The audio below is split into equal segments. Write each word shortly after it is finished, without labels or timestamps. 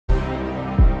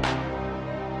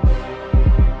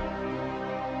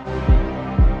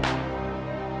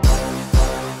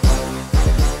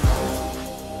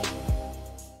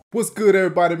What's good,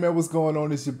 everybody, man? What's going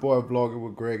on? It's your boy Vlogging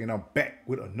with Greg, and I'm back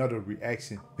with another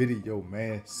reaction video,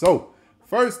 man. So,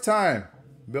 first time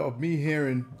of me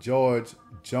hearing George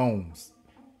Jones.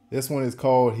 This one is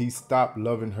called He Stopped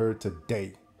Loving Her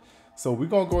Today. So, we're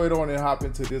going to go ahead on and hop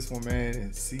into this one, man,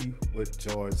 and see what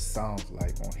George sounds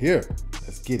like on here.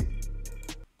 Let's get it.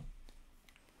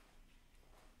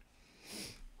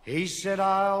 He said,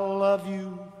 I'll love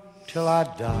you till I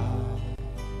die.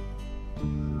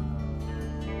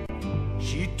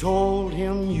 She told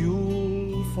him,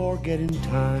 you'll forget in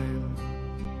time.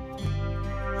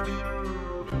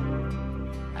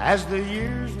 As the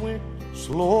years went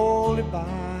slowly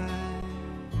by,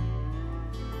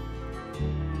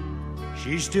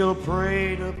 she still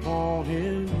preyed upon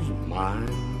his mind.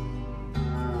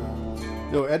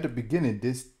 Yo, at the beginning,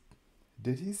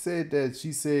 did he say that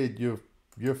she said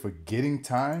you're forgetting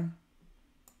time?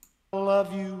 I'll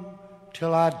love you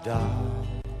till I die.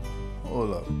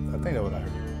 Hold up, I think that's what I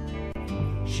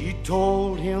heard. She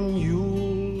told him,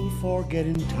 you'll forget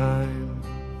in time.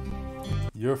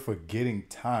 You're forgetting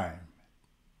time.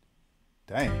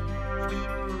 Dang.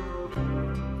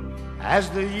 As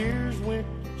the years went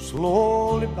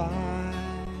slowly by,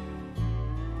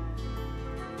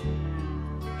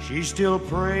 she still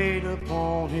preyed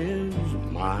upon his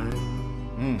mind.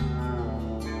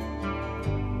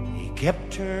 He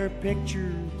kept her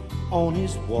picture on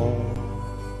his wall,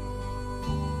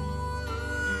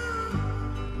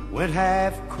 went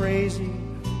half crazy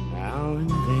now and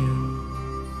then,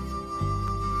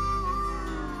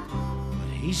 but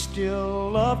he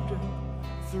still loved her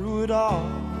through it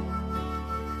all,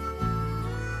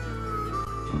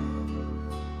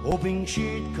 hoping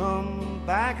she'd come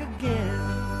back again.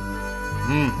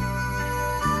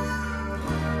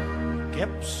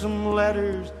 Kept some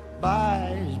letters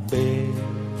by his bed.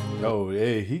 Yo,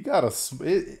 hey, he got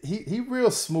he real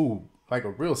smooth, like a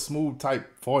real smooth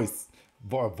type voice.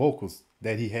 Vocals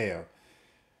that he have,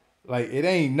 like it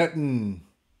ain't nothing,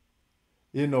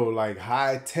 you know, like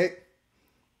high tech,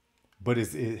 but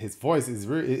his voice is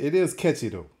real. It is catchy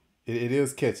though. It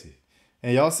is catchy,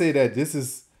 and y'all say that this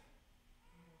is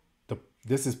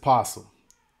Possum.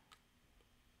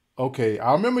 Okay,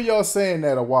 I remember y'all saying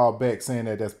that a while back, saying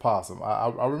that that's Possum.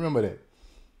 I remember that,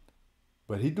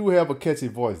 but he do have a catchy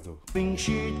voice though. Think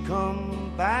she'd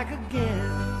come back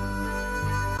again.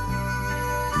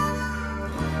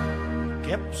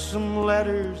 Kept some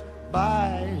letters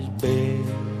by his bed.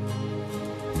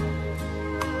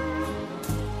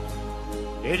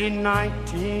 Did in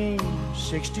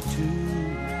 1962.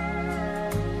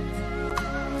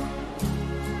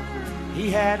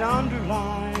 He had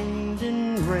underlined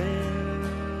in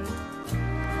red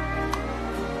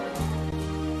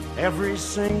every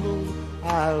single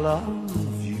I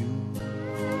love you.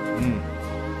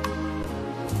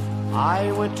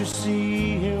 I went to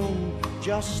see him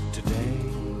just today.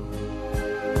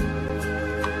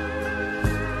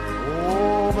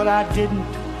 Oh, but I didn't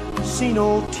see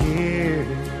no tears.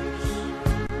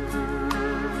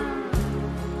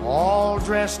 All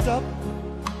dressed up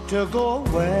to go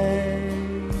away.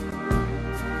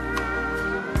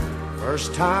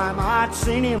 First time I'd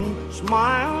seen him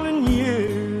smile in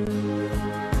years.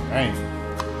 Dang.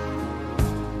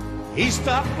 He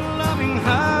stopped loving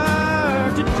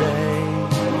her today.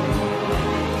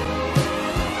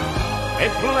 They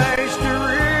placed a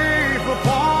wreath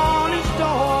upon his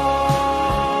door,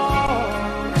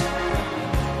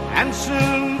 and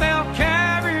soon they'll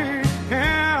carry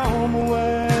him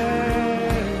away.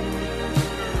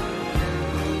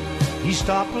 He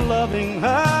stopped loving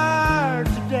her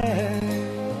today.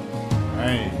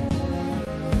 Dang.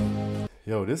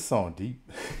 Yo, this song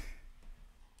deep.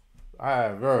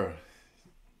 Alright, bro.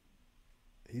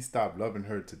 He stopped loving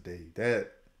her today.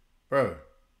 That, bro.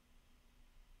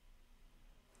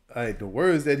 Like the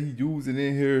words that he using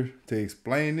in here to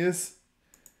explain this,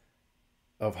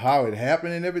 of how it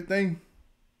happened and everything,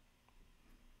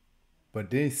 but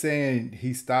then saying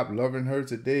he stopped loving her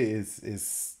today is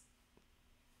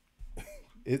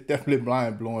it's definitely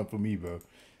mind blowing for me, bro.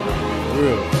 For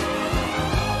real.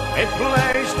 They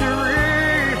placed a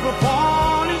wreath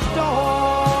upon his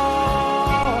door,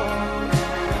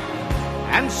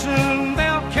 and soon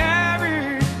they'll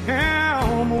carry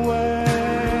him away.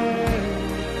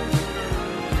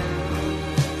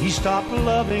 He stopped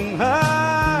loving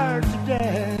her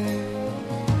today.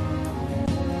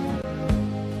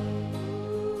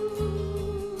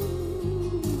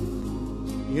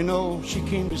 You know, she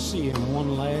came to see him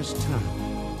one last time.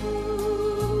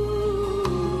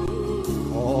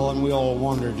 Oh, and we all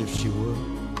wondered if she would.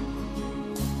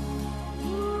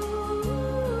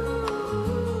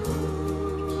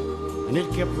 and it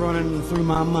kept running through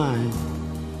my mind.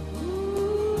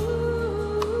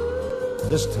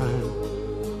 This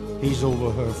time, he's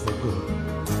over her for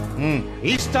good.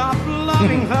 He stopped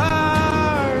loving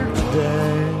her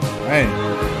today. Hey.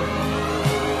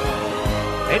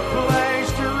 It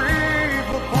placed a reef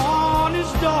upon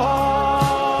his door,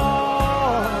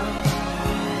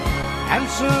 and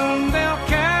soon they'll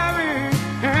carry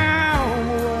him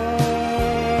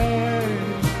away.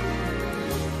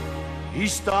 He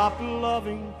stopped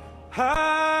loving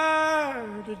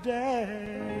her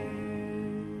today.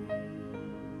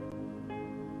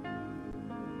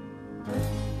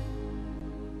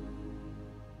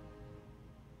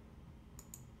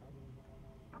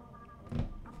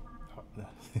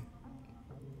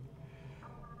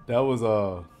 That was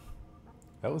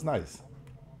nice.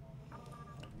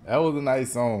 That was a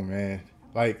nice song, man.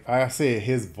 Like I said,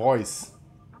 his voice,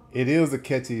 it is a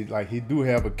catchy, like he do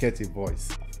have a catchy voice.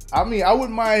 I mean, I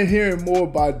wouldn't mind hearing more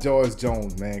about George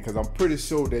Jones, man, because I'm pretty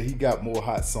sure that he got more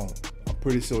hot songs. I'm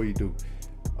pretty sure he do.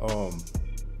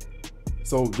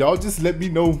 So y'all just let me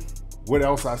know what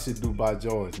else I should do by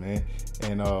George, man.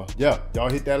 And yeah, y'all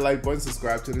hit that like button,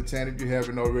 subscribe to the channel if you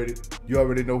haven't already. You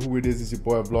already know who it is. It's your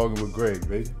boy Vlogging with Greg,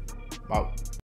 baby. I'm out.